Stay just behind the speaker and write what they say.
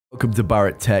Welcome to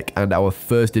Barrett Tech and our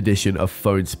first edition of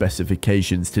phone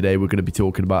specifications. Today we're going to be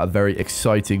talking about a very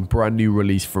exciting brand new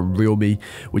release from Realme,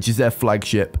 which is their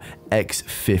flagship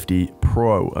X50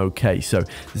 Pro. Okay, so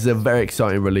this is a very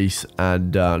exciting release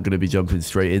and I'm going to be jumping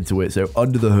straight into it. So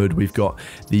under the hood we've got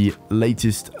the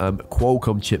latest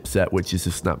Qualcomm chipset, which is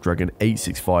a Snapdragon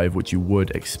 865, which you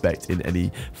would expect in any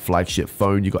flagship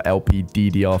phone. You've got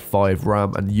LPDDR5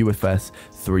 RAM and UFS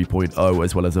 3.0,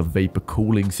 as well as a vapor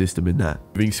cooling system in there.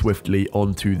 Moving swiftly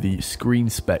onto the screen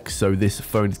specs. So this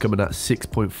phone is coming at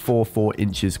 6.44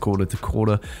 inches corner to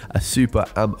corner, a Super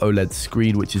AMOLED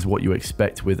screen, which is what you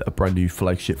expect with a brand new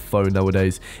flagship phone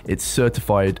nowadays. It's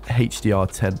certified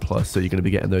HDR10+, so you're going to be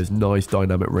getting those nice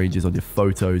dynamic ranges on your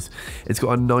photos. It's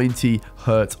got a 90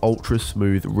 Hz ultra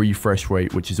smooth refresh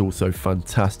rate, which is also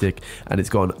fantastic, and it's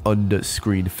got an under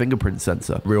screen fingerprint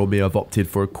sensor. Realme have opted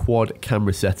for a quad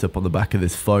camera setup on the back of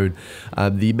this phone.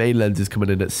 The main lens is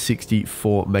coming in at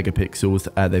 64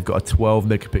 megapixels. They've got a 12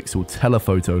 megapixel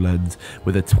telephoto lens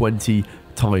with a 20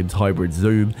 times hybrid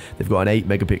zoom. They've got an 8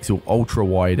 megapixel ultra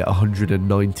wide at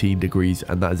 119 degrees,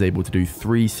 and that is able to do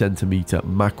 3 centimeter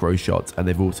macro shots. And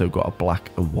they've also got a black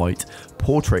and white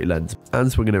portrait lens. And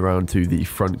swinging it around to the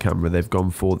front camera, they've gone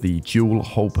for the dual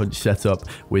hole punch setup,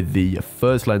 with the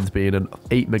first lens being an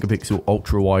 8 megapixel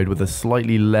ultra wide with a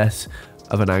slightly less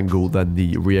of an angle than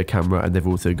the rear camera, and they've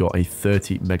also got a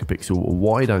 30 megapixel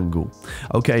wide angle.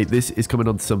 Okay, this is coming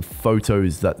on to some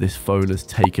photos that this phone has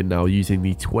taken now using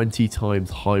the 20 times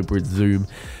hybrid zoom.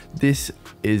 This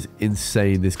is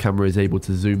insane. This camera is able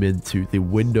to zoom into the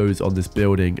windows on this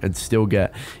building and still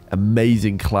get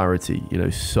amazing clarity, you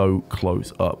know, so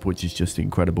close up, which is just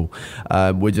incredible.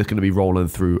 We're just going to be rolling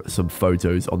through some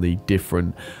photos on the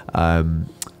different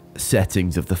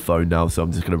settings of the phone now, so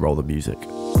I'm just going to roll the music.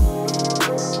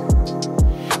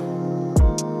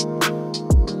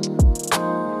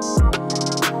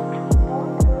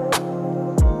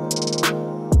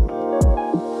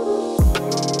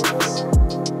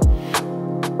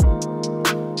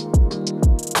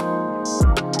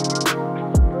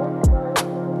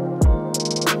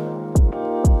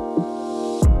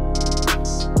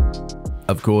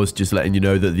 Of course, just letting you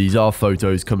know that these are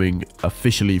photos coming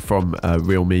officially from a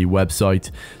Realme website,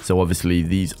 so obviously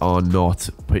these are not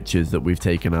pictures that we've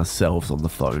taken ourselves on the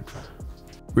phone.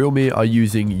 Realme are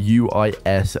using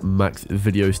UIS Max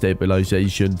video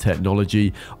stabilization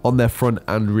technology on their front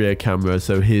and rear camera,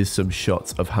 so here's some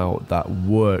shots of how that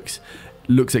works.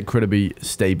 Looks incredibly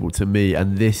stable to me,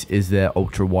 and this is their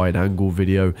ultra wide angle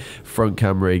video. Front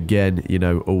camera again, you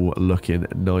know, all looking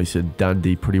nice and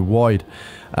dandy, pretty wide.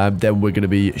 Then we're going to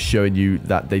be showing you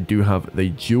that they do have the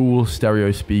dual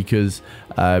stereo speakers.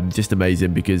 Just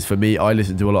amazing, because for me, I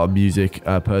listen to a lot of music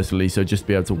personally, so just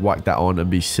be able to whack that on and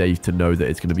be safe to know that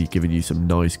it's going to be giving you some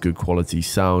nice, good quality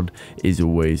sound is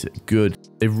always good.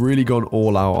 They've really gone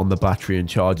all out on the battery and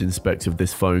charging specs of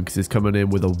this phone, because it's coming in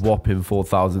with a whopping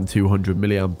 4,200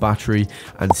 milliamp battery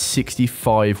and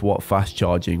 65 watt fast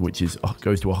charging, which is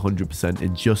goes to 100%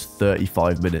 in just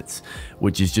 35 minutes,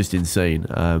 which is just insane.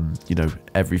 You know,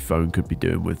 every phone could be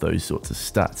doing with those sorts of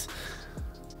stats.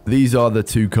 These are the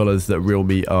two colors that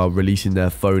Realme are releasing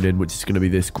their phone in, which is going to be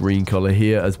this green color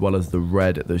here, as well as the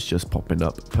red that's just popping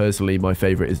up. Personally, my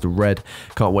favorite is the red.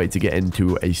 Can't wait to get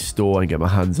into a store and get my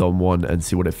hands on one and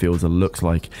see what it feels and looks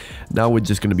like. Now we're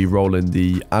just going to be rolling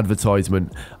the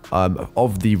advertisement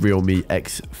of the Realme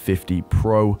X50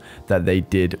 Pro that they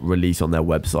did release on their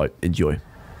website. Enjoy.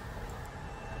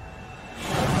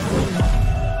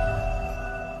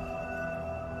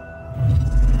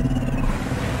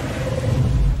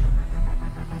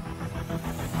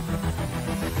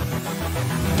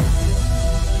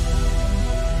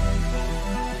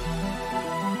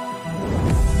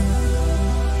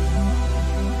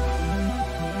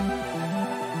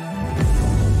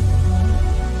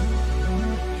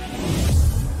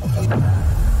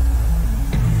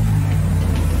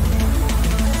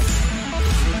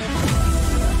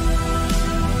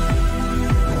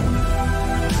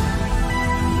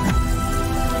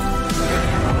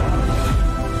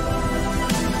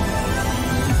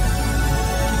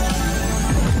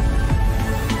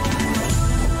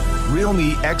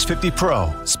 Realme X50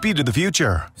 Pro, speed of the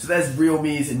future. So there's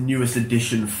Realme's newest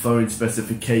edition phone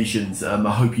specifications. I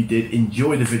hope you did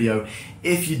enjoy the video.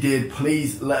 If you did,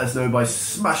 please let us know by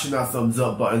smashing that thumbs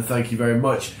up button. Thank you very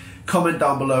much. Comment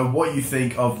down below what you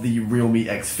think of the Realme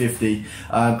X50,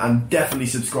 and definitely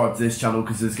subscribe to this channel,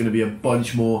 because there's going to be a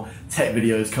bunch more tech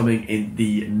videos coming in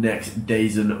the next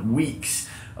days and weeks.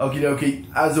 Okie dokie,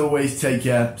 as always, take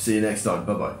care. See you next time.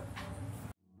 Bye bye.